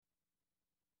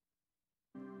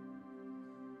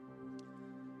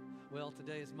Well,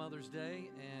 today is Mother's Day,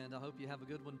 and I hope you have a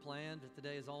good one planned.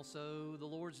 Today is also the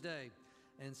Lord's Day.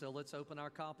 And so let's open our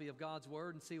copy of God's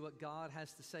Word and see what God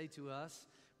has to say to us.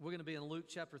 We're going to be in Luke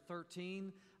chapter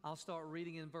 13. I'll start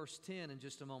reading in verse 10 in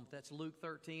just a moment. That's Luke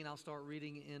 13. I'll start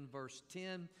reading in verse 10.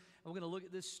 And we're going to look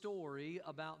at this story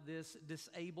about this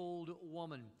disabled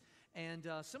woman. And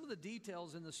some of the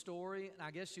details in the story, and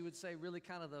I guess you would say really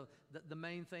kind of the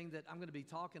main thing that I'm going to be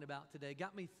talking about today,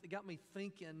 got me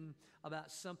thinking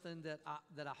about something that I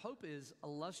hope is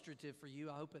illustrative for you.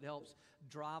 I hope it helps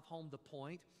drive home the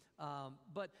point.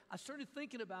 But I started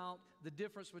thinking about the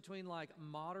difference between like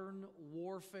modern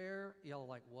warfare. Y'all are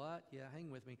like, what? Yeah, hang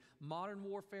with me. Modern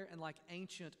warfare and like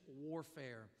ancient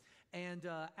warfare. And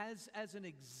as an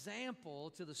example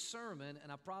to the sermon, and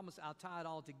I promise I'll tie it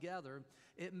all together,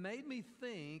 it made me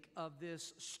think of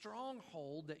this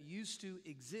stronghold that used to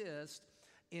exist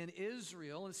in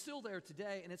Israel, and it's still there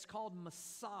today, and it's called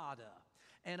Masada.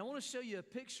 And I want to show you a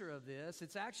picture of this.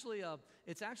 It's actually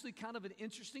kind of an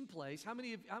interesting place. How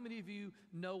many of you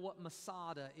know what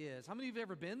Masada is? How many of you have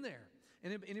ever been there?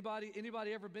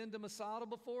 Anybody ever been to Masada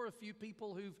before? A few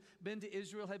people who've been to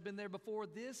Israel have been there before.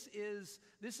 This is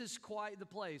quite the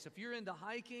place. If you're into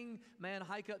hiking, man,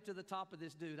 hike up to the top of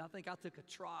this dude. I think I took a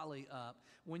trolley up.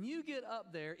 When you get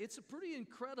up there, it's a pretty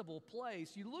incredible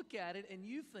place. You look at it and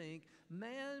you think,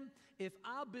 man, if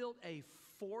I built a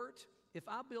fortress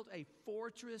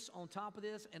on top of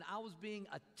this and I was being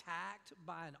attacked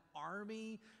by an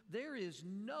army, there is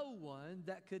no one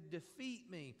that could defeat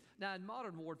me. Now, in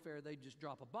modern warfare, they just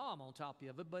drop a bomb on top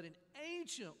of it, but in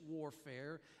ancient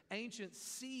warfare, ancient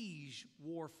siege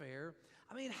warfare,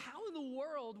 I mean, how in the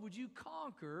world would you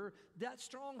conquer that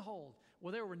stronghold?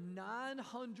 Well, there were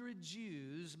 900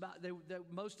 Jews,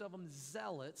 most of them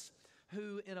zealots,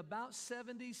 who in about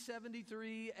 70,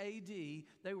 73 AD,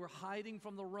 they were hiding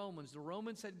from the Romans. The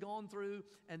Romans had gone through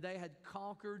and they had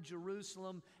conquered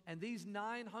Jerusalem. And these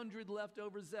 900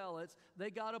 leftover zealots, they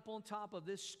got up on top of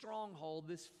this stronghold,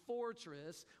 this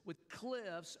fortress with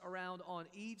cliffs around on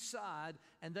each side.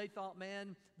 And they thought,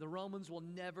 man, the Romans will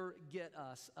never get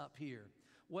us up here.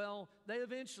 Well, they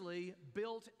eventually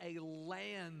built a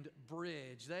land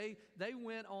bridge. They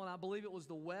went on, I believe it was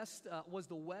the west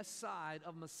side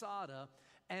of Masada,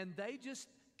 and they just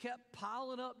kept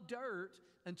piling up dirt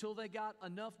until they got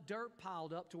enough dirt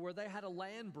piled up to where they had a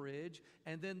land bridge,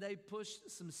 and then they pushed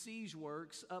some siege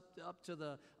works up to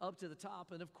the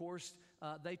top, and of course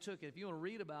they took it. If you want to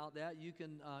read about that, you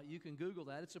can Google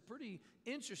that. It's a pretty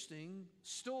interesting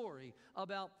story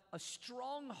about a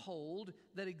stronghold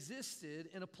that existed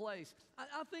in a place.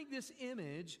 I think this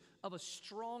image of a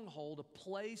stronghold, a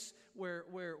place where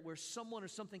someone or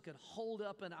something could hold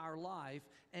up in our life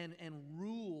and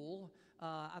rule.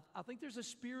 I think there's a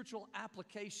spiritual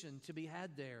application to be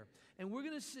had there. And we're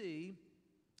going to see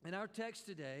in our text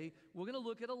today, we're going to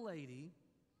look at a lady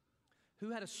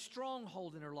who had a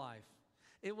stronghold in her life.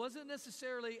 It wasn't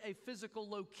necessarily a physical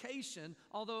location,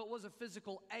 although it was a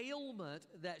physical ailment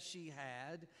that she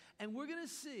had. And we're going to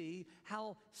see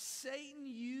how Satan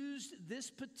used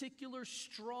this particular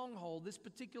stronghold, this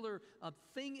particular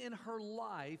thing in her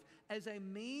life as a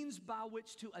means by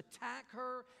which to attack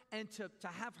her and to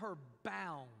have her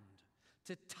bound,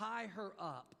 to tie her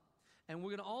up. And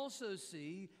we're going to also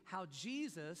see how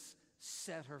Jesus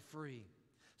set her free.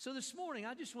 So this morning,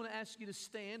 I just want to ask you to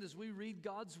stand as we read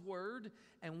God's Word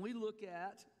and we look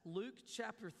at Luke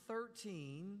chapter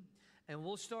 13, and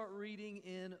we'll start reading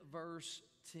in verse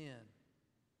 10.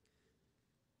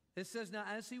 It says, "Now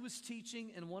as he was teaching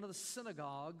in one of the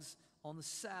synagogues on the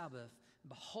Sabbath,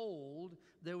 behold,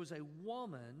 there was a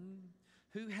woman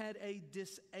who had a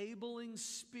disabling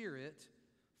spirit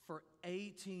for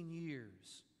 18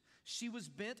 years. She was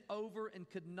bent over and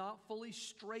could not fully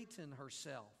straighten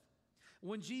herself.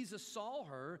 When Jesus saw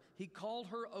her, he called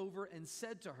her over and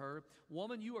said to her,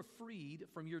 'Woman, you are freed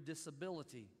from your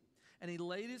disability.' And he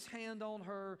laid his hand on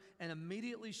her, and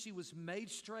immediately she was made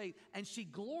straight, and she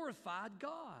glorified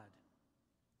God.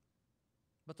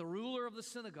 But the ruler of the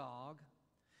synagogue,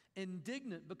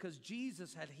 indignant because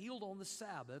Jesus had healed on the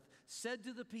Sabbath, said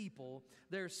to the people,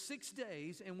 'There are 6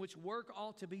 days in which work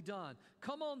ought to be done.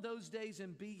 Come on those days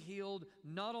and be healed,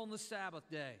 not on the Sabbath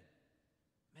day.'"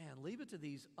 Man, leave it to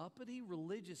these uppity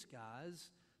religious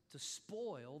guys to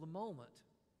spoil the moment.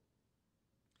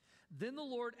 Then the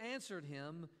Lord answered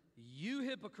him, "You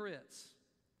hypocrites!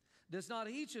 Does not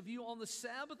each of you on the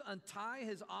Sabbath untie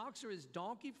his ox or his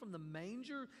donkey from the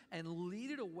manger and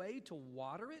lead it away to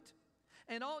water it?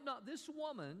 And ought not this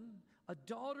woman, a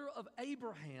daughter of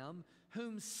Abraham,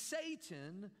 whom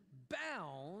Satan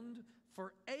bound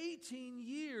for 18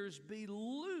 years, be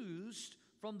loosed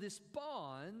from this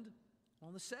bond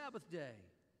on the Sabbath day.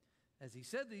 As he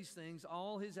said these things,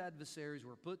 all his adversaries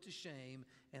were put to shame,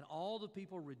 and all the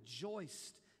people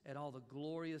rejoiced at all the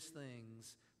glorious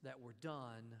things that were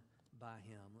done by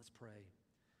him. Let's pray.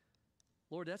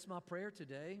 Lord, that's my prayer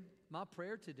today. My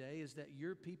prayer today is that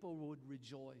your people would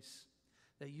rejoice,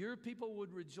 that your people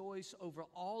would rejoice over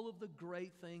all of the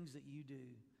great things that you do.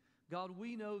 God,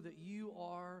 we know that you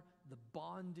are the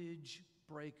bondage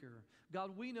breaker.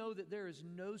 God, we know that there is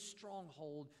no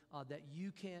stronghold that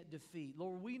you can't defeat.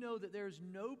 Lord, we know that there is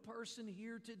no person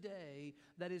here today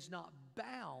that is not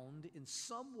bound in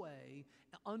some way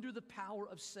under the power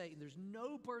of Satan. There's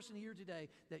no person here today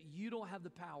that you don't have the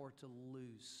power to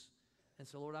loose. And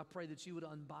so, Lord, I pray that you would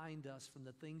unbind us from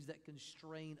the things that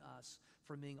constrain us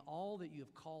from being all that you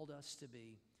have called us to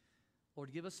be.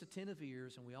 Lord, give us attentive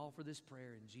ears, and we offer this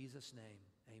prayer in Jesus' name.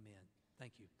 Amen.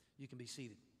 Thank you. You can be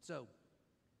seated. So,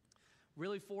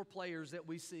 really 4 players that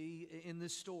we see in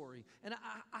this story. And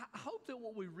I hope that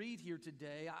what we read here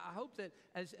today, I hope that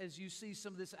as you see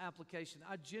some of this application,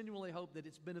 I genuinely hope that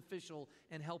it's beneficial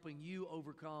in helping you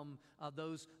overcome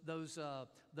those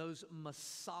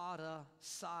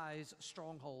Masada-size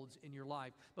strongholds in your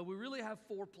life. But we really have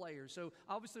 4 players. So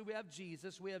obviously we have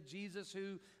Jesus. We have Jesus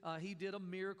who he did a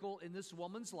miracle in this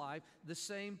woman's life, the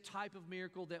same type of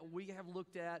miracle that we have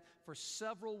looked at for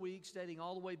several weeks, dating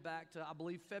all the way back to, I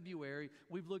believe, February.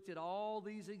 We've looked at all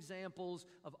these examples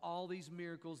of all these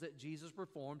miracles that Jesus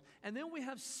performed. And then we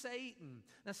have Satan.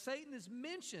 Now, Satan is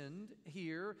mentioned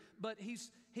here, but he's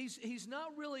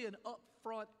not really an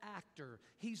upfront actor.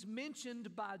 He's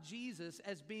mentioned by Jesus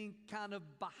as being kind of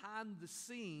behind the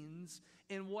scenes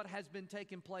in what has been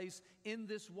taking place in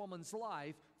this woman's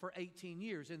life for 18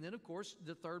 years. And then, of course,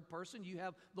 the third person, you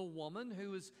have the woman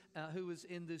who is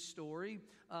in this story.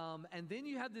 And then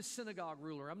you have this synagogue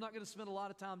ruler. I'm not going to spend a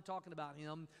lot of time talking about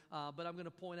him, but I'm going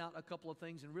to point out a couple of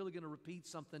things and really going to repeat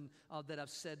something that I've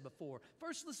said before.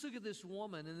 First, let's look at this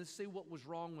woman and let's see what was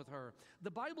wrong with her.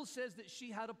 The Bible says that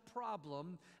she had a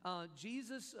problem.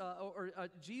 Jesus,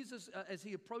 as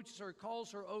he approaches her,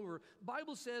 calls her over. The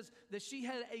Bible says that she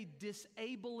had a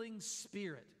disabling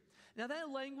spirit. Now, that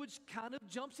language kind of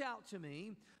jumps out to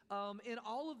me in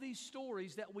all of these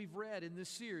stories that we've read in this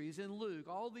series in Luke,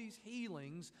 all these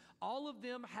healings, all of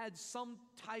them had some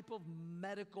type of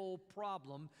medical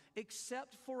problem,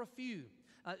 except for a few.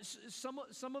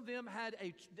 Some of them had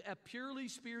a purely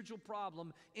spiritual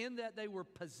problem in that they were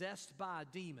possessed by a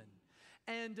demon.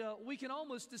 And we can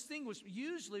almost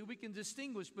usually we can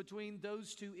distinguish between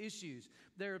those two issues.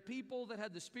 There are people that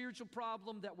had the spiritual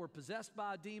problem that were possessed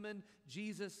by a demon.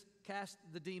 Jesus cast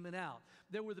the demon out.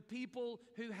 There were the people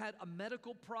who had a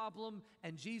medical problem,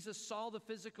 and Jesus saw the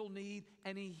physical need,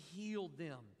 and he healed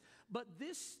them. But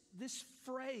this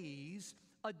phrase,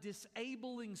 a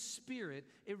disabling spirit,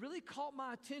 it really caught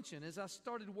my attention as I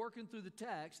started working through the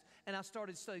text and I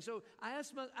started studying. So I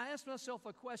asked myself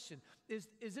a question. Is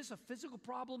this a physical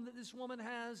problem that this woman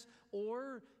has,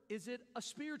 or is it a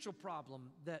spiritual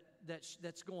problem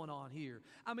that's going on here?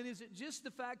 I mean, is it just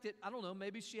the fact that, I don't know,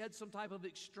 maybe she had some type of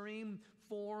extreme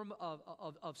form of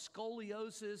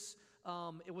scoliosis?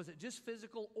 Was it just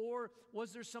physical, or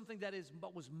was there something that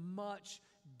was much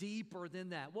deeper than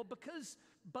that? Well, because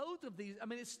both of these, I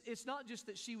mean, it's not just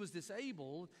that she was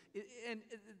disabled,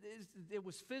 it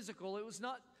was physical. It was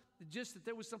not just that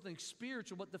there was something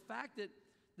spiritual, but the fact that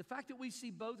we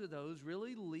see both of those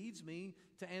really leads me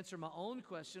to answer my own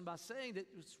question by saying that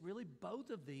it's really both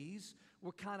of these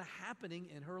were kind of happening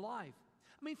in her life.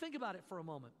 I mean, think about it for a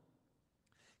moment.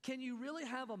 Can you really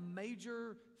have a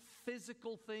major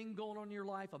physical thing going on in your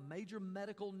life, a major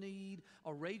medical need,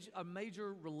 a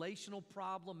major relational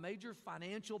problem, major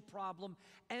financial problem,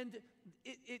 and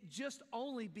it just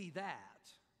only be that,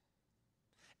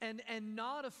 and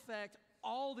not affect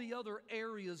all the other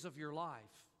areas of your life?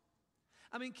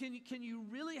 I mean, can you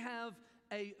really have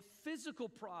a physical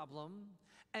problem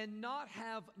and not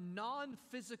have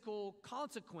non-physical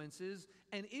consequences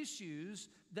and issues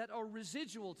that are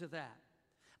residual to that?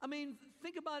 I mean,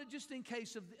 think about it just in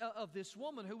case of this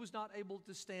woman who was not able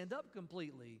to stand up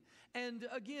completely. And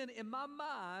again, in my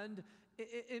mind,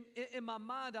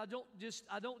 I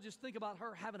don't just think about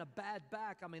her having a bad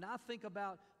back. I mean, I think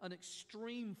about an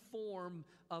extreme form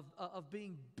of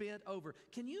being bent over.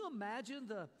 Can you imagine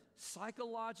the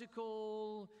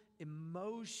psychological,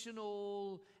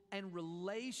 emotional, and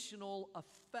relational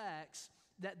effects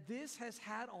that this has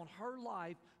had on her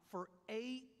life for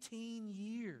 18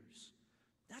 years?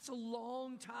 That's a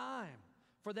long time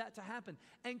for that to happen.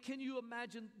 And can you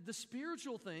imagine the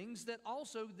spiritual things that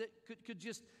could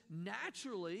just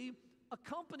naturally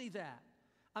accompany that?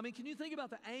 I mean, can you think about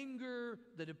the anger,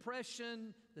 the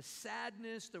depression, the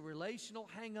sadness, the relational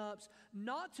hang-ups,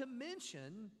 not to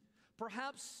mention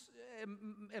perhaps,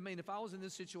 I mean, if I was in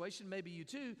this situation, maybe you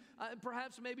too,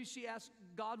 perhaps maybe she asked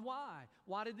God why?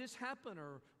 Why did this happen?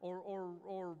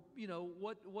 Or you know,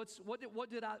 what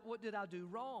did I do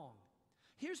wrong?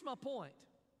 Here's my point.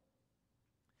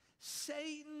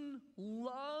 Satan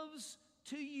loves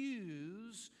to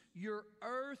use your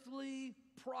earthly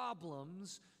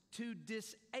problems to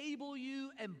disable you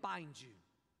and bind you.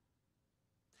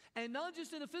 And not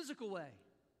just in a physical way.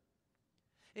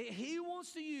 He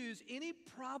wants to use any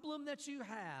problem that you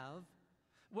have,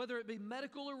 whether it be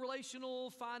medical or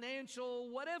relational, financial,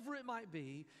 whatever it might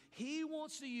be, he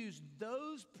wants to use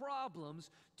those problems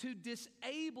to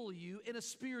disable you in a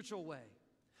spiritual way,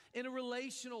 in a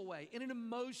relational way, in an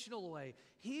emotional way.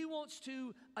 He wants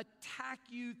to attack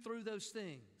you through those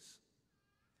things.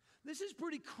 This is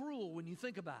pretty cruel when you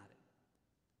think about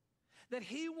it. That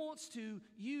he wants to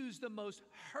use the most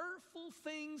hurtful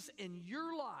things in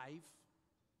your life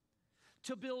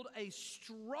to build a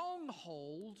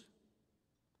stronghold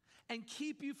and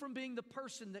keep you from being the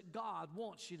person that God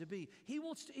wants you to be. He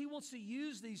wants to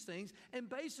use these things, and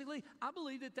basically, I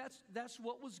believe that that's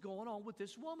what was going on with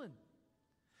this woman.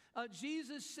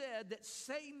 Jesus said that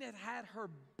Satan had her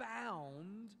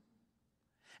bound,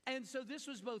 and so this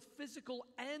was both physical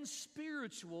and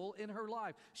spiritual in her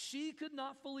life. She could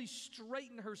not fully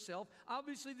straighten herself.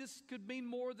 Obviously, this could mean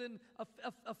more than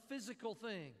a physical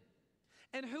thing.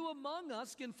 And who among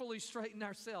us can fully straighten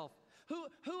ourselves?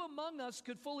 Who among us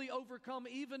could fully overcome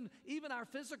even our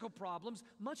physical problems,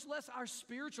 much less our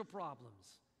spiritual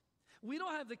problems? We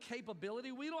don't have the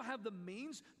capability, we don't have the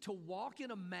means to walk in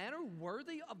a manner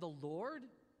worthy of the Lord.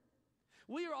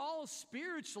 We are all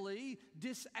spiritually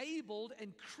disabled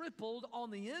and crippled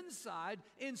on the inside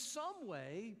in some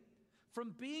way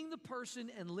from being the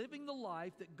person and living the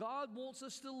life that God wants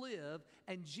us to live,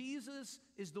 and Jesus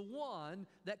is the one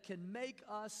that can make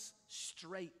us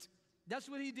straight. That's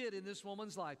what he did in this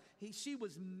woman's life. She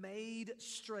was made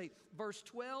straight. Verse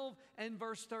 12 and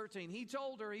verse 13. He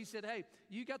told her, he said, hey,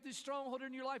 you got this stronghold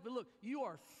in your life, but look, you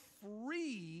are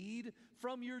freed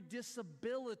from your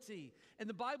disability. And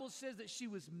the Bible says that she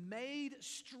was made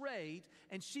straight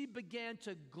and she began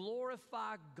to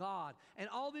glorify God. And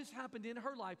all this happened in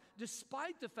her life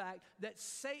despite the fact that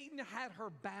Satan had her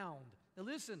bound. Now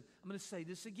listen, I'm going to say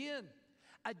this again.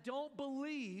 I don't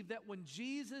believe that when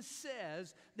Jesus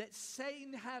says that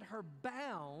Satan had her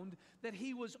bound, that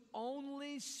he was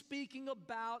only speaking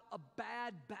about a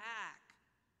bad back.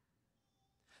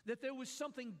 That there was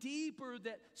something deeper,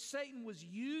 that Satan was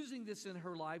using this in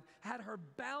her life, had her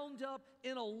bound up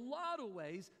in a lot of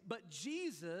ways, but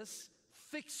Jesus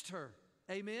fixed her.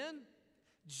 Amen?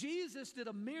 Jesus did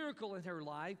a miracle in her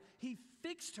life. He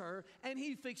fixed her, and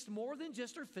he fixed more than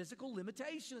just her physical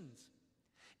limitations.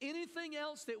 Anything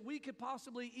else that we could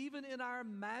possibly, even in our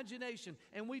imagination,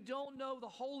 and we don't know the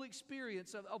whole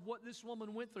experience of what this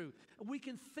woman went through, we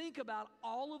can think about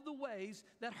all of the ways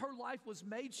that her life was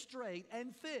made straight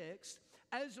and fixed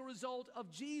as a result of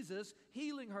Jesus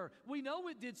healing her. We know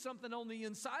it did something on the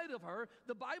inside of her.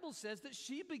 The Bible says that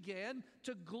she began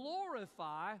to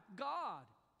glorify God.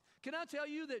 Can I tell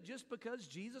you that just because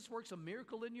Jesus works a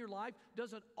miracle in your life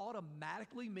doesn't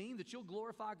automatically mean that you'll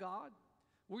glorify God?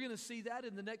 We're going to see that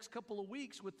in the next couple of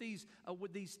weeks with these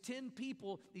 10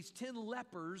 people, these 10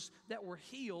 lepers that were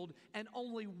healed, and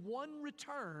only one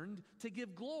returned to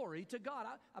give glory to God.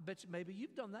 I bet you maybe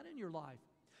you've done that in your life.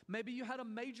 Maybe you had a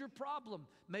major problem.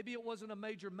 Maybe it wasn't a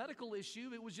major medical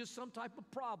issue. It was just some type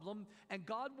of problem, and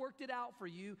God worked it out for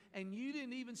you, and you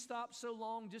didn't even stop so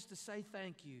long just to say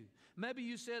thank you. Maybe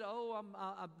you said,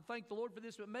 I thank the Lord for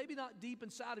this, but maybe not deep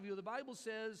inside of you. The Bible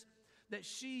says that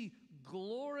she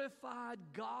glorified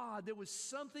God. There was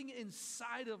something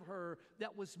inside of her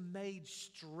that was made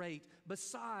straight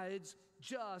besides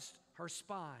just her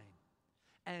spine.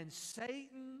 And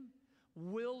Satan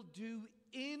will do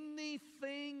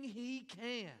anything he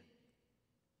can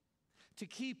to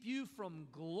keep you from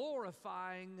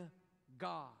glorifying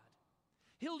God.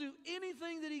 He'll do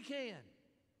anything that he can.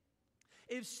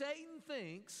 If Satan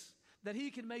thinks that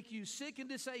he can make you sick and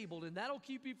disabled, and that'll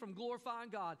keep you from glorifying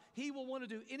God, he will want to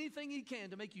do anything he can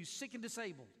to make you sick and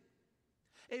disabled.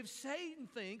 If Satan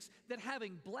thinks that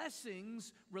having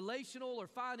blessings, relational or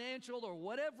financial or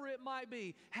whatever it might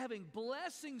be, having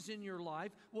blessings in your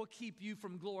life will keep you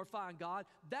from glorifying God,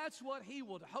 that's what he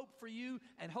would hope for you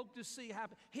and hope to see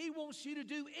happen. He wants you to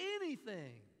do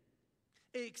anything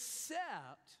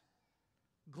except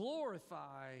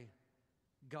glorify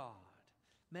God.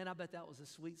 Man, I bet that was a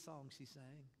sweet song she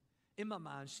sang. In my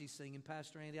mind, she's singing.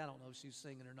 Pastor Andy, I don't know if she was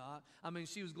singing or not. I mean,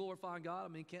 she was glorifying God. I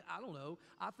mean, I don't know.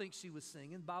 I think she was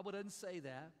singing. The Bible doesn't say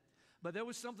that. But there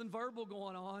was something verbal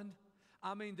going on.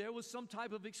 I mean, there was some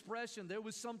type of expression. There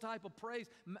was some type of praise.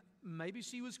 Maybe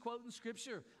she was quoting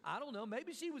Scripture. I don't know.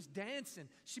 Maybe she was dancing.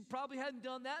 She probably hadn't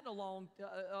done that in a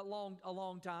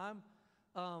long time.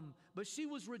 But she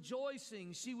was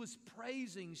rejoicing. She was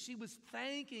praising. She was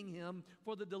thanking Him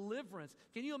for the deliverance.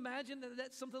 Can you imagine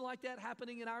that something like that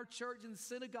happening in our church, in the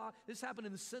synagogue? This happened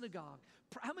in the synagogue.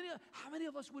 How many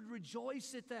of us would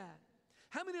rejoice at that?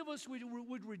 How many of us would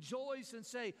rejoice and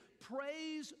say,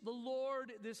 praise the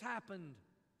Lord, this happened?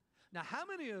 Now, how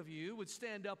many of you would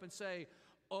stand up and say,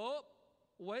 oh,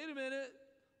 wait a minute,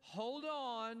 hold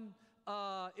on,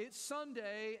 it's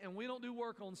Sunday and we don't do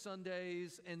work on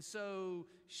Sundays, and so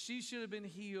she should have been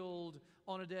healed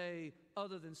on a day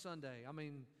other than Sunday? I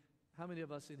mean, how many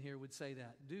of us in here would say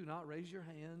that? Do not raise your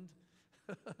hand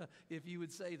if you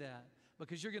would say that.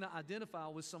 Because you're going to identify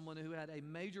with someone who had a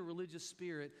major religious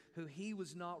spirit who he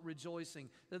was not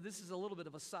rejoicing. Now, this is a little bit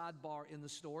of a sidebar in the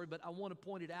story, but I want to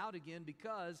point it out again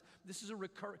because this is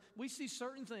we see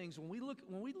certain things when we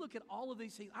look at all of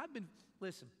these healings.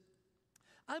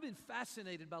 I've been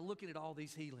fascinated by looking at all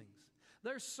these healings.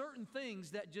 There are certain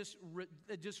things that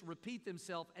just repeat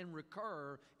themselves and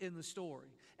recur in the story.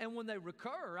 And when they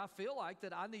recur, I feel like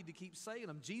that I need to keep saying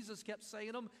them. Jesus kept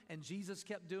saying them, and Jesus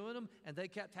kept doing them, and they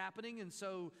kept happening. And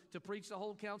so to preach the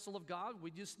whole counsel of God, we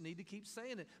just need to keep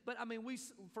saying it. But I mean,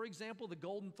 for example, the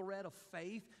golden thread of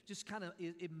faith just kind of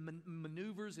it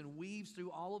maneuvers and weaves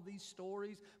through all of these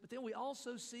stories. But then we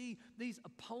also see these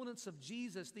opponents of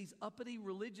Jesus, these uppity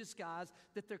religious guys,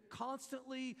 that they're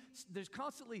constantly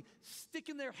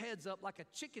sticking their heads up like a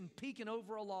chicken peeking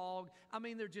over a log. I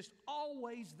mean, they're just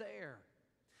always there.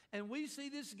 And we see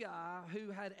this guy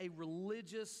who had a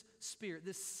religious spirit,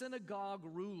 this synagogue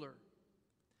ruler.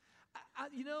 I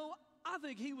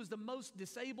think he was the most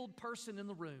disabled person in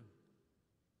the room.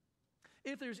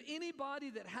 If there's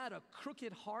anybody that had a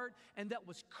crooked heart and that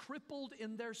was crippled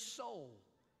in their soul,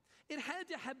 it had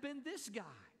to have been this guy.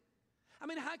 I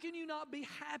mean, how can you not be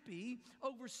happy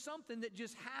over something that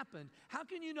just happened? How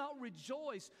can you not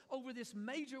rejoice over this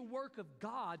major work of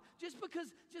God just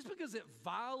because it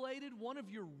violated one of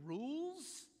your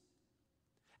rules?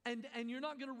 And you're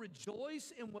not going to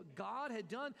rejoice in what God had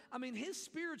done? I mean, his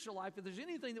spiritual life, if there's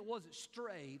anything that wasn't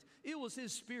straight, it was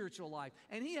his spiritual life.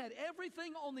 And he had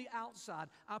everything on the outside.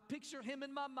 I picture him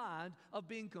in my mind of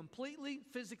being completely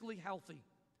physically healthy.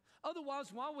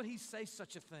 Otherwise, why would he say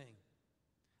such a thing?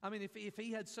 I mean, if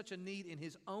he had such a need in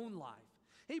his own life,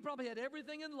 he probably had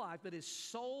everything in life, but his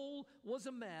soul was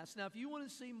a mess. Now, if you want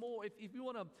to see more, if you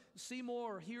want to see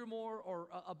more or hear more or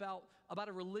about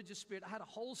a religious spirit, I had a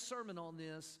whole sermon on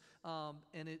this,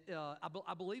 and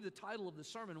I believe the title of the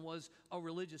sermon was A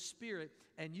Religious Spirit,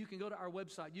 and you can go to our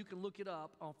website. You can look it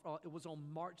up. It was on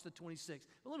March the 26th.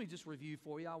 But let me just review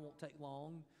for you. I won't take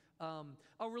long.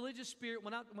 A religious spirit,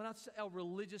 when I say a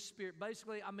religious spirit,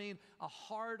 basically I mean a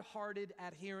hard-hearted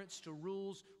adherence to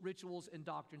rules, rituals, and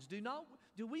doctrines.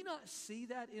 Do we not see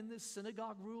that in this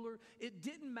synagogue ruler? It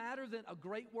didn't matter that a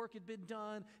great work had been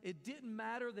done. It didn't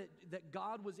matter that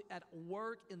God was at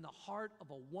work in the heart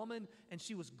of a woman and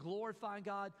she was glorifying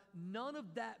God. None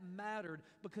of that mattered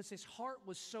because his heart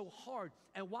was so hard.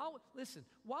 And why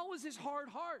was his hard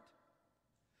heart?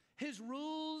 His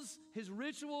rules, his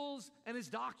rituals, and his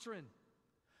doctrine.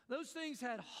 Those things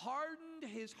had hardened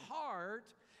his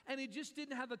heart, and he just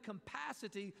didn't have a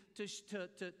capacity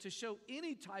to show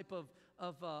any type of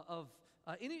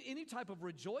any type of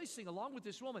rejoicing along with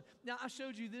this woman. Now, I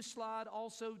showed you this slide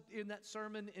also in that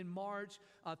sermon in March,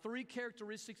 3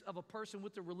 characteristics of a person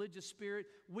with a religious spirit.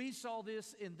 We saw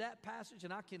this in that passage,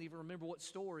 and I can't even remember what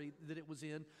story that it was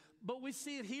in, but we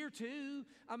see it here too.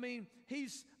 I mean,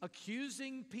 he's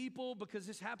accusing people because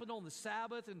this happened on the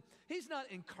Sabbath, and he's not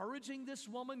encouraging this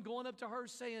woman, going up to her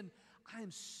saying, I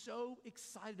am so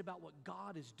excited about what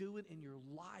God is doing in your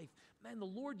life. Man, the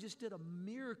Lord just did a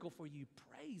miracle for you.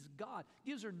 Praise God.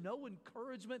 Gives her no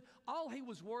encouragement. All he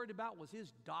was worried about was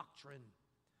his doctrine.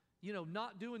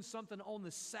 Not doing something on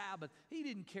the Sabbath. He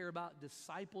didn't care about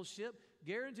discipleship.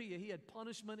 Guarantee you, he had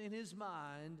punishment in his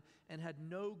mind and had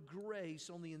no grace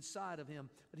on the inside of him.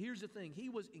 But here's the thing. He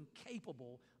was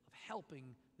incapable of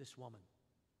helping this woman.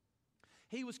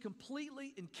 He was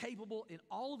completely incapable in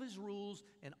all of his rules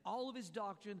and all of his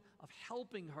doctrine of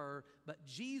helping her, but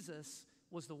Jesus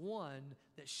was the one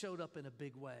that showed up in a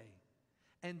big way.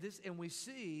 And we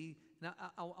see, now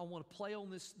I want to play on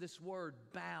this word,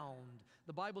 bound.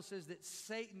 The Bible says that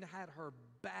Satan had her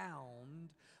bound,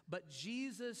 but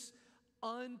Jesus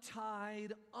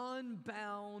untied,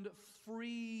 unbound,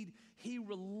 freed. He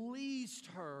released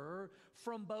her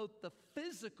from both the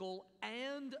physical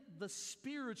and the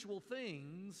spiritual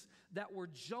things that were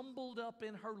jumbled up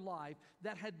in her life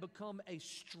that had become a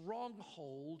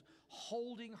stronghold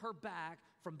holding her back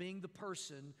from being the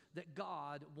person that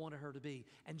God wanted her to be.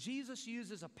 And Jesus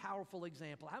uses a powerful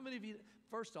example. How many of you,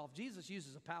 first off, Jesus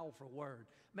uses a powerful word.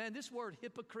 Man, this word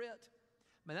hypocrite,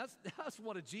 man, that's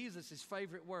one of Jesus'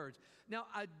 favorite words. Now,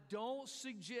 I don't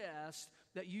suggest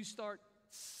that you start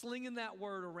slinging that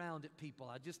word around at people.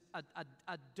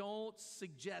 I don't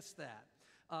suggest that.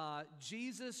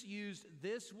 Jesus used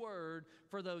this word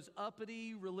for those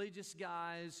uppity religious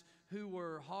guys who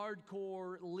were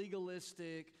hardcore,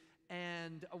 legalistic,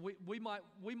 and we might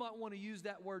want to use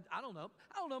that word. I don't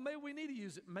know. Maybe we need to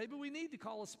use it. Maybe we need to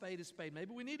call a spade a spade.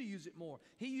 Maybe we need to use it more.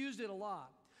 He used it a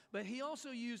lot. But he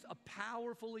also used a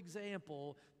powerful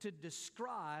example to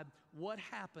describe what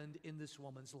happened in this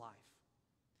woman's life.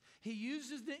 He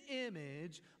uses the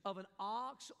image of an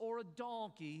ox or a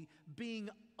donkey being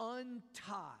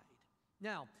untied.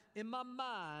 Now, in my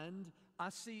mind, I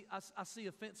see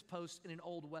a fence post in an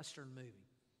old Western movie.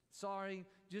 Sorry,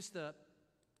 just the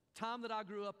time that I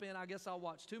grew up in, I guess I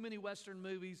watched too many Western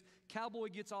movies. Cowboy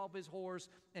gets off his horse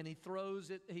and he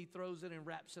throws it and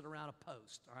wraps it around a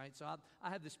post. All right, so I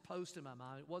have this post in my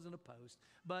mind. It wasn't a post,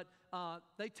 but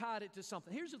they tied it to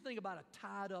something. Here's the thing about a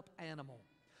tied up animal.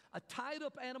 A tied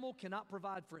up animal cannot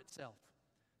provide for itself.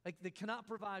 They cannot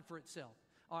provide for itself.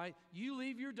 All right, you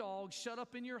leave your dog shut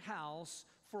up in your house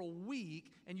for a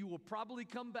week, and you will probably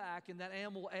come back, and that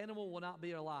animal will not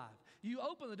be alive. You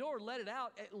open the door, let it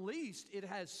out, at least it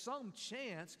has some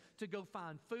chance to go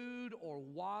find food or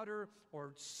water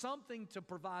or something to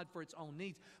provide for its own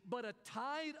needs. But a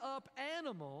tied up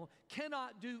animal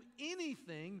cannot do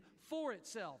anything for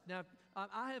itself. Now,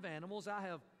 I have animals. I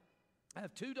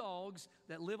have two dogs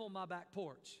that live on my back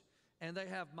porch. And they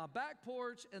have my back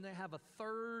porch, and they have a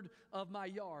third of my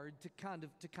yard to kind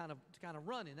of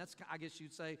run in. That's, I guess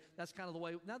you'd say, that's kind of the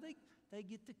way. Now they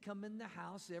get to come in the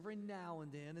house every now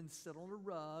and then and sit on a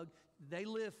rug. They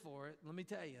live for it. Let me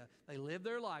tell you, they live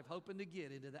their life hoping to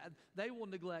get into that. They will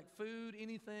neglect food,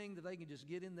 anything that they can just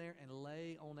get in there and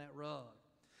lay on that rug.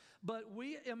 But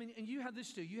and you have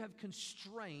this too. You have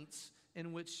constraints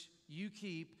in which you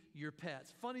keep your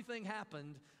pets. Funny thing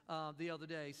happened the other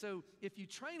day. So if you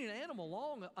train an animal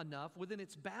long enough within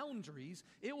its boundaries,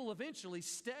 it will eventually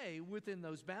stay within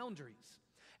those boundaries.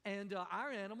 And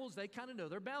our animals, they kind of know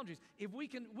their boundaries. If we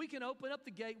can open up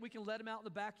the gate, we can let them out in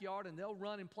the backyard, and they'll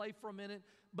run and play for a minute.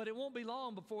 But it won't be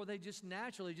long before they just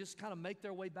naturally just kind of make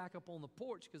their way back up on the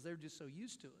porch because they're just so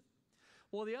used to it.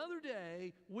 Well, the other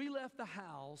day, we left the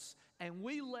house, and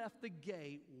we left the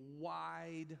gate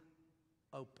wide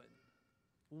open.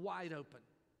 Wide open.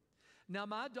 Now,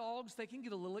 my dogs, they can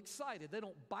get a little excited. They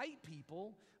don't bite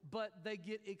people, but they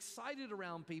get excited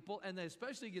around people, and they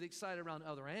especially get excited around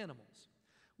other animals.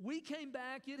 We came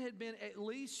back. It had been at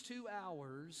least 2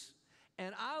 hours,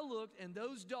 and I looked, and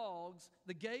those dogs,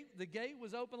 the gate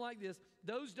was open like this.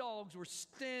 Those dogs were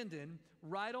standing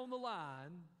right on the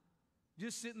line,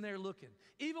 just sitting there looking.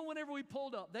 Even whenever we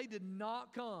pulled up, they did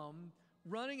not come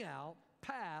running out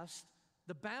past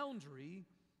the boundary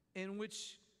in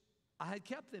which I had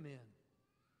kept them in.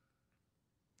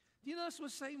 Do you know that's what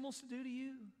Satan wants to do to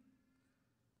you?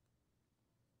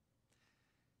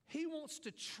 He wants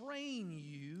to train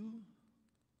you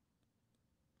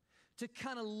to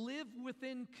kind of live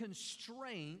within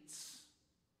constraints,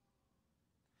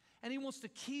 and he wants to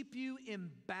keep you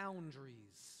in boundaries.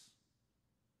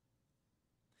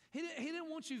 He didn't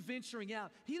want you venturing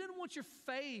out. He didn't want your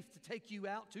faith to take you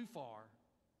out too far.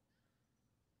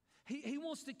 He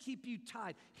wants to keep you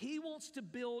tied. He wants to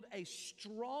build a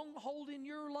stronghold in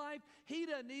your life. He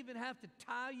doesn't even have to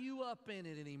tie you up in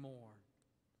it anymore.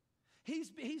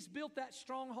 He's built that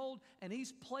stronghold, and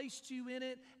he's placed you in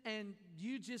it, and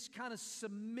you just kind of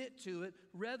submit to it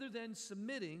rather than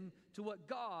submitting to what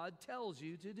God tells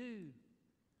you to do.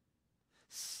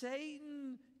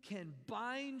 Satan can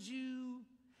bind you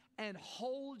and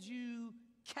hold you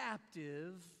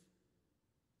captive,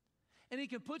 and he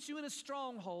can put you in a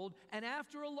stronghold, and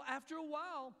after a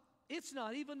while, it's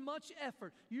not even much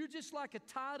effort. You're just like a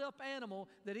tied up animal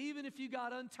that even if you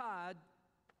got untied,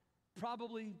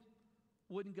 probably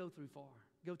wouldn't go too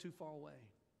far away.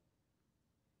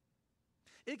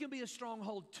 It can be a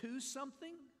stronghold to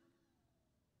something,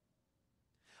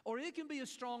 or it can be a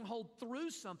stronghold through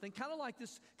something, kind of like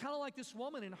this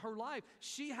woman in her life.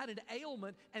 She had an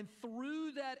ailment, and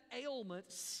through that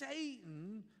ailment,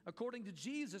 Satan, according to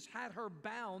Jesus, had her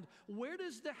bound. Where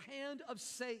does the hand of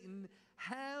Satan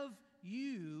have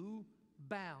you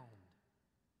bound?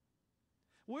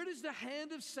 Where does the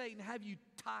hand of Satan have you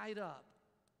tied up?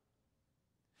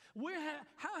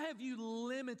 How have you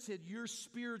limited your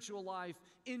spiritual life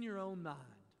in your own mind?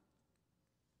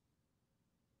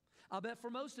 I bet for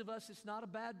most of us it's not a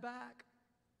bad back.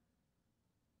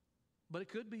 But it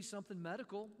could be something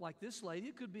medical like this lady.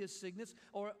 It could be a sickness.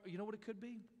 Or you know what it could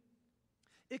be?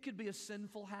 It could be a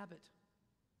sinful habit.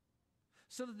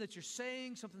 Something that you're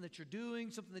saying, something that you're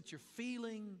doing, something that you're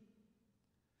feeling.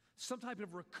 Some type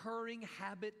of recurring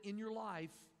habit in your life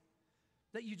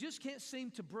that you just can't seem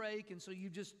to break, and so you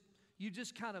just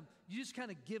kind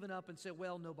of given up and said,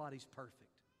 well, nobody's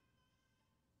perfect.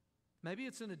 Maybe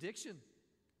it's an addiction.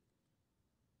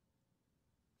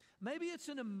 Maybe it's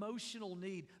an emotional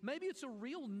need. Maybe it's a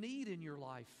real need in your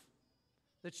life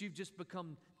that you've just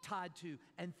become tied to.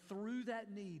 And through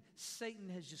that need, Satan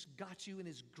has just got you in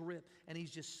his grip and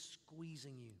he's just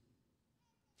squeezing you.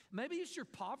 Maybe it's your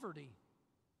poverty.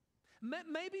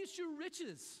 Maybe it's your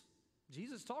riches.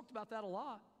 Jesus talked about that a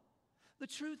lot. The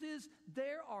truth is,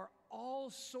 there are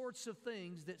all sorts of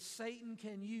things that Satan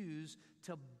can use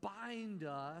to bind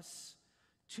us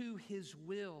to his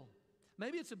will.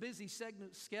 Maybe it's a busy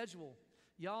schedule.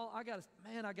 Y'all, I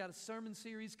got a sermon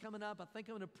series coming up. I think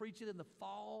I'm going to preach it in the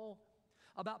fall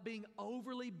about being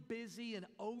overly busy and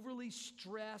overly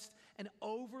stressed and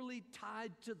overly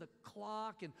tied to the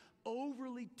clock and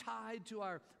overly tied to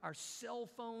our cell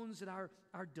phones and our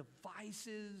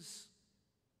devices.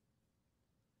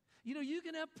 You know, you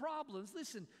can have problems.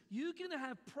 Listen, you can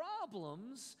have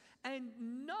problems and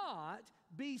not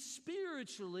be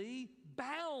spiritually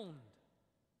bound.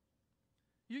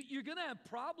 You're going to have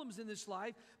problems in this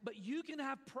life, but you can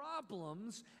have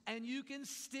problems and you can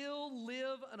still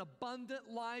live an abundant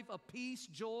life of peace,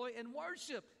 joy, and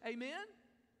worship. Amen?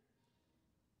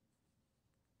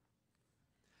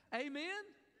 Amen?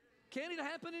 Can it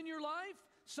happen in your life?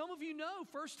 Some of you know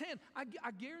firsthand.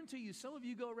 I guarantee you, some of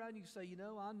you go around and you say, you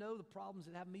know, I know the problems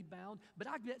that have me bound, but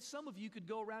I bet some of you could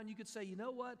go around and you could say, you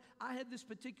know what? I had this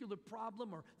particular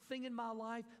problem or thing in my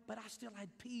life, but I still had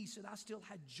peace and I still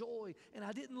had joy and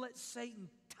I didn't let Satan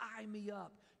tie me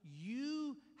up.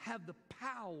 You have the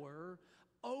power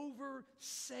over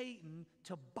Satan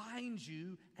to bind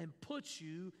you and put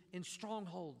you in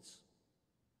strongholds.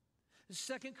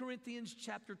 2 Corinthians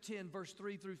chapter 10, verse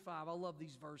 3 through 5. I love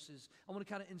these verses. I want to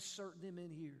kind of insert them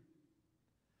in here.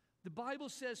 The Bible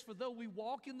says, for though we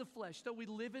walk in the flesh, though we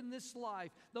live in this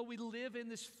life, though we live in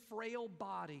this frail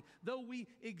body, though we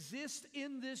exist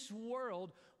in this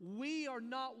world, we are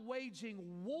not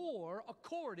waging war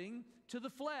according to the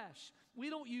flesh. We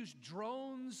don't use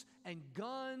drones and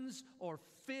guns or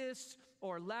fists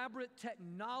or elaborate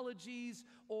technologies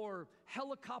or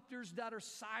helicopters that are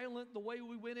silent the way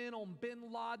we went in on bin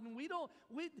Laden.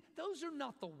 Those are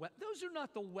not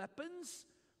the weapons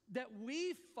that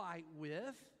we fight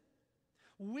with.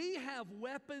 We have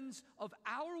weapons of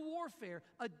our warfare,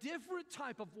 a different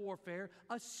type of warfare,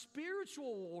 a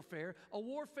spiritual warfare, a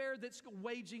warfare that's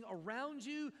waging around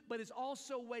you, but is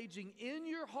also waging in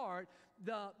your heart,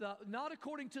 not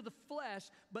according to the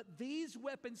flesh, but these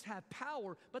weapons have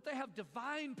power, but they have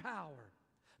divine power.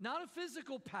 Not a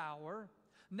physical power,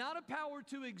 not a power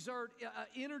to exert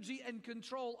energy and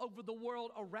control over the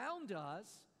world around us,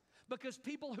 because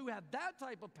people who have that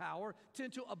type of power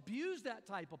tend to abuse that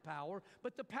type of power.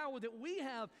 But the power that we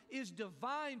have is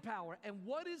divine power. And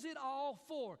what is it all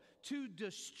for? To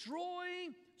destroy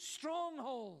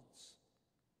strongholds.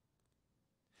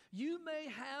 You may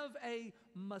have a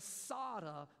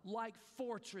Masada-like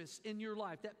fortress in your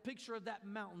life. That picture of that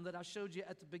mountain that I showed you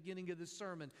at the beginning of this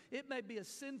sermon. It may be a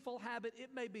sinful habit. It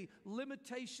may be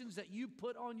limitations that you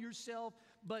put on yourself.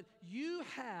 But you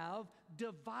have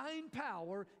divine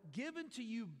power given to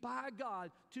you by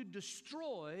God to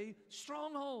destroy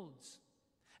strongholds.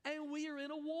 And we are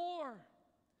in a war.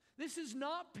 This is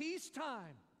not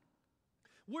peacetime.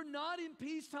 We're not in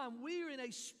peacetime. We are in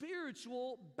a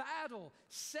spiritual battle.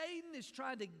 Satan is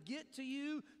trying to get to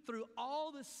you through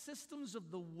all the systems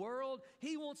of the world.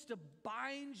 He wants to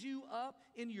bind you up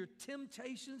in your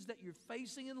temptations that you're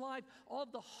facing in life, all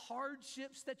the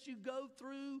hardships that you go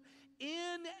through.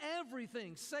 In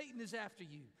everything, Satan is after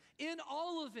you. In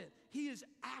all of it, he is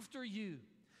after you.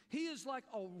 He is like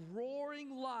a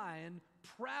roaring lion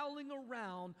prowling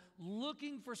around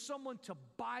looking for someone to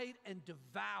bite and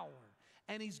devour.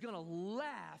 And he's going to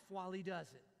laugh while he does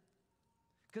it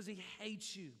because he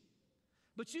hates you.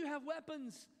 But you have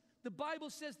weapons. The Bible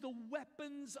says the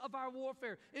weapons of our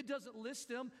warfare. It doesn't list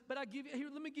them, but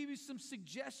let me give you some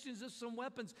suggestions of some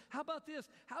weapons. How about this?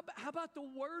 How about the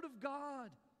Word of God?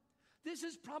 This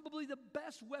is probably the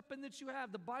best weapon that you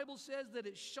have. The Bible says that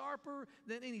it's sharper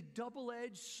than any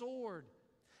double-edged sword,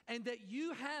 and that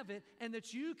you have it and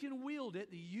that you can wield it,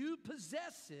 that you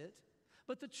possess it.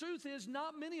 But the truth is,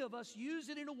 not many of us use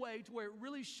it in a way to where it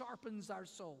really sharpens our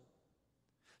soul.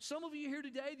 Some of you here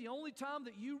today, the only time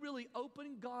that you really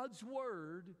open God's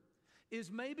Word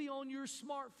is maybe on your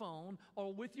smartphone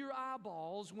or with your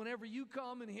eyeballs whenever you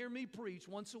come and hear me preach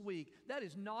once a week. That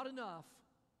is not enough.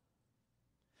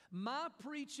 My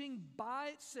preaching by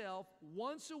itself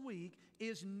once a week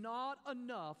is not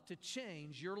enough to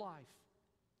change your life.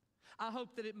 I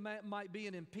hope that it might be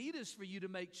an impetus for you to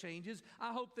make changes.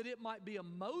 I hope that it might be a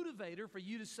motivator for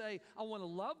you to say, I want to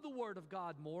love the Word of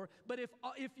God more. But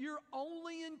if your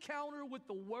only encounter with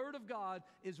the Word of God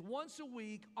is once a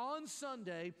week on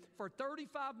Sunday for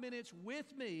 35 minutes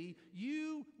with me,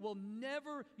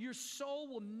 your soul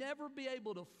will never be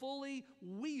able to fully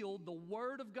wield the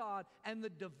Word of God and the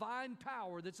divine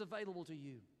power that's available to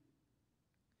you.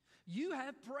 You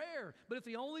have prayer, but if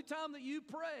the only time that you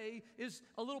pray is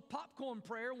a little popcorn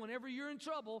prayer whenever you're in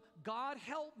trouble, God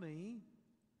help me,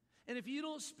 and if you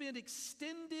don't spend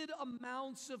extended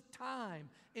amounts of time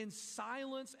in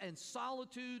silence and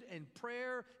solitude and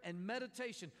prayer and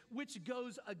meditation, which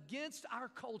goes against our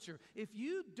culture, if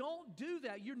you don't do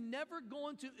that, you're never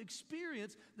going to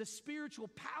experience the spiritual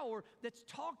power that's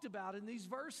talked about in these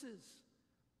verses.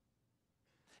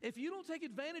 If you don't take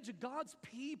advantage of God's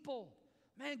people,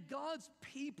 man, God's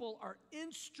people are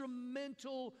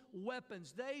instrumental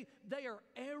weapons. They are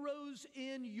arrows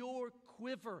in your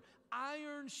quiver,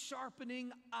 iron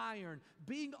sharpening iron,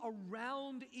 being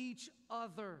around each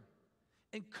other,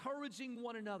 encouraging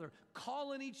one another,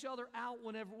 calling each other out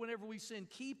whenever we sin,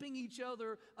 keeping each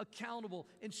other accountable,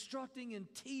 instructing and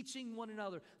teaching one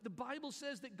another. The Bible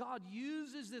says that God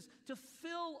uses this to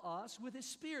fill us with His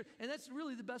Spirit, and that's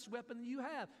really the best weapon that you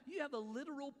have. You have the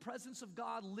literal presence of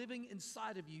God living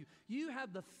inside of you. You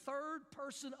have the third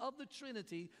person of the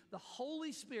Trinity, the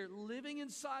Holy Spirit, living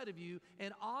inside of you,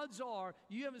 and odds are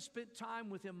you haven't spent time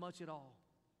with Him much at all,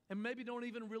 and maybe don't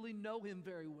even really know Him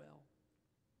very well.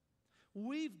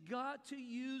 We've got to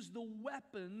use the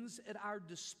weapons at our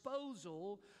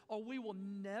disposal, or we will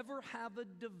never have a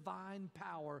divine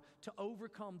power to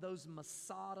overcome those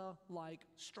Masada-like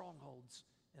strongholds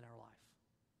in our life.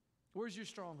 Where's your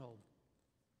stronghold?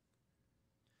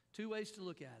 Two ways to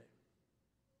look at it.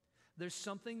 There's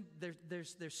something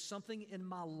in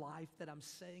my life that I'm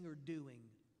saying or doing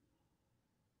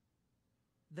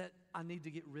that I need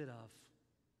to get rid of.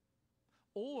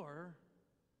 Or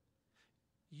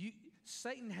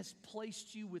Satan has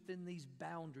placed you within these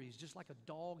boundaries, just like a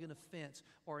dog in a fence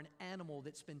or an animal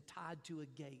that's been tied to a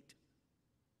gate.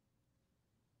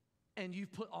 And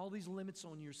you've put all these limits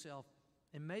on yourself.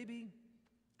 And maybe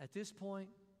at this point,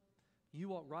 you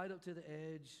walk right up to the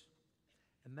edge,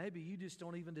 and maybe you just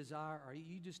don't even desire, or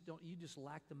you just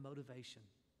lack the motivation.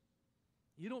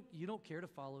 You don't care to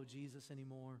follow Jesus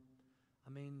anymore. I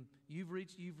mean, you've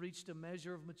reached a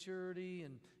measure of maturity,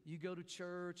 and you go to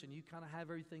church and you kind of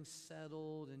have everything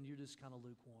settled, and you're just kind of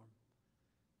lukewarm.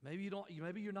 Maybe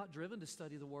you're not driven to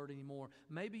study the Word anymore.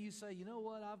 Maybe you say, you know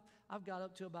what, I've got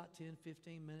up to about 10,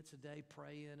 15 minutes a day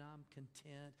praying. I'm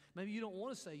content. Maybe you don't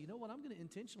want to say, you know what, I'm going to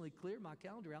intentionally clear my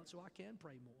calendar out so I can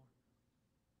pray more.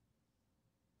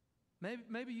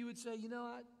 Maybe you would say, you know,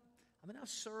 I've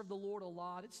served the Lord a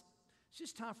lot. It's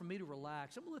just time for me to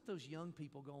relax. I'm going to let those young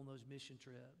people go on those mission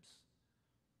trips.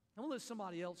 I'm going to let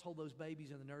somebody else hold those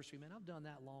babies in the nursery. Man, I've done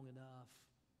that long enough.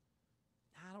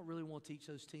 I don't really want to teach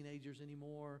those teenagers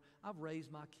anymore. I've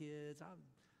raised my kids.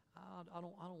 I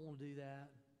don't want to do that.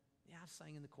 Yeah, I've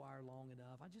sang in the choir long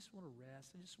enough. I just want to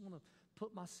rest. I just want to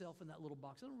put myself in that little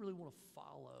box. I don't really want to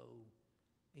follow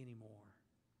anymore.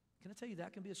 Can I tell you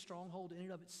that can be a stronghold in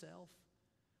and of itself?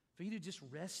 For you to just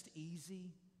rest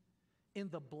easy in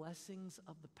the blessings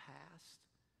of the past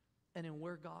and in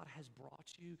where God has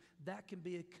brought you, that can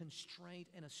be a constraint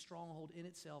and a stronghold in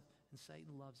itself, and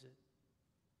Satan loves it.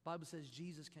 The Bible says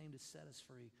Jesus came to set us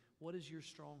free. What is your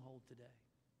stronghold today?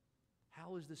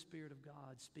 How is the Spirit of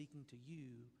God speaking to you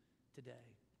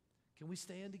today? Can we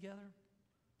stand together?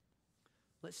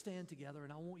 Let's stand together,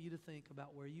 and I want you to think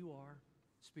about where you are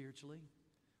spiritually.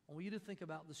 I want you to think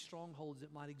about the strongholds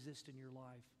that might exist in your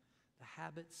life, the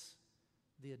habits,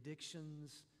 the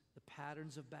addictions, the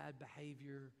patterns of bad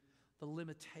behavior, the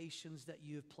limitations that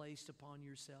you have placed upon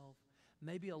yourself,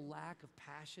 maybe a lack of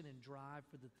passion and drive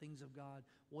for the things of God.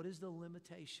 What is the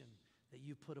limitation that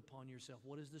you put upon yourself?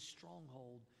 What is the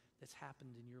stronghold that's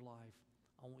happened in your life?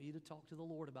 I want you to talk to the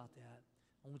Lord about that.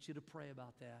 I want you to pray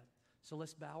about that. So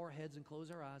let's bow our heads and close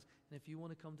our eyes. And if you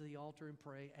want to come to the altar and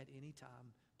pray at any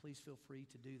time, please feel free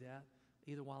to do that,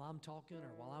 either while I'm talking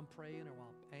or while I'm praying or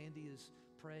while Andy is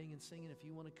praying and singing. If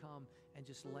you want to come and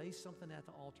just lay something at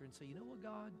the altar and say, you know what,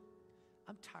 God,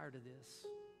 I'm tired of this.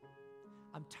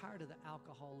 I'm tired of the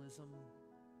alcoholism.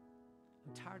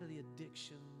 I'm tired of the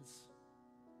addictions.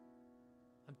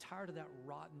 I'm tired of that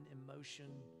rotten emotion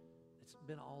that's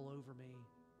been all over me.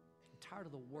 I'm tired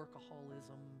of the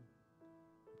workaholism.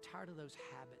 I'm tired of those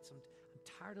habits. I'm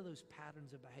tired of those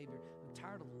patterns of behavior. I'm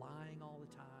tired of lying all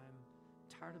the time.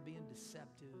 I'm tired of being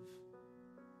deceptive.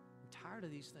 I'm tired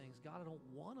of these things. God, I don't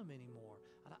want them anymore.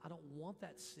 I don't want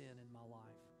that sin in my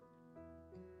life.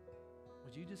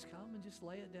 Would you just come and just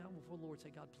lay it down before the Lord?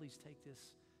 Say, God, please take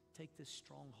this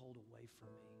stronghold away from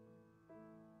me.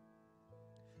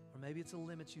 Or maybe it's a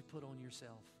limit you've put on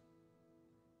yourself.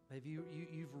 Maybe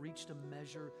you've reached a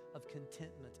measure of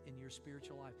contentment in your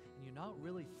spiritual life, and you're not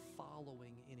really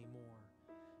following anymore.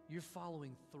 You're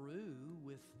following through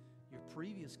with your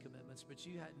previous commitments, but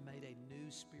you hadn't made a new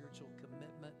spiritual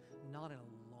commitment, not in a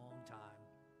long time.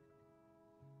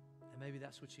 And maybe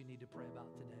that's what you need to pray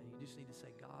about today. You just need to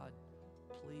say, God,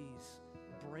 please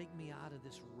break me out of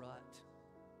this rut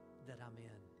that I'm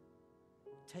in.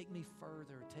 Take me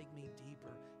further, take me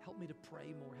deeper. Help me to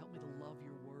pray more. Help me to love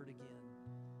your word again.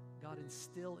 God,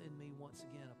 instill in me once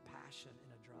again a passion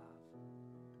and a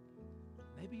drive.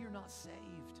 Maybe you're not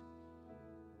saved.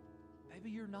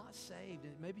 Maybe you're not saved.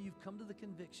 And maybe you've come to the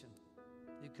conviction.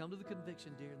 You've come to the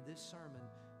conviction during this sermon.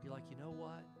 You're like, you know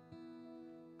what?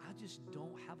 I just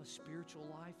don't have a spiritual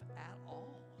life at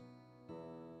all.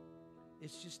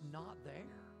 It's just not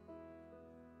there.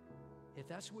 If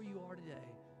that's where you are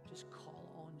today, just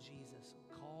call on Jesus.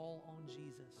 Call on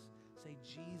Jesus. Say,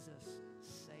 Jesus,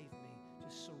 save me.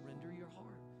 Just surrender your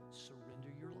heart.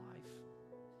 Surrender your life.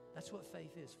 That's what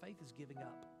faith is. Faith is giving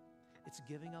up. It's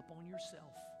giving up on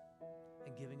yourself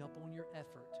and giving up on your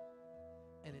effort.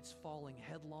 And it's falling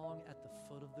headlong at the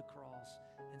foot of the cross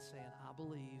and saying, I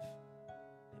believe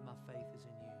and my faith is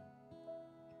in you.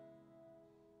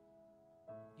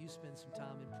 You spend some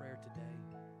time in prayer today.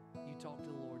 You talk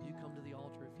to the Lord. You come to the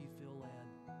altar if you feel led.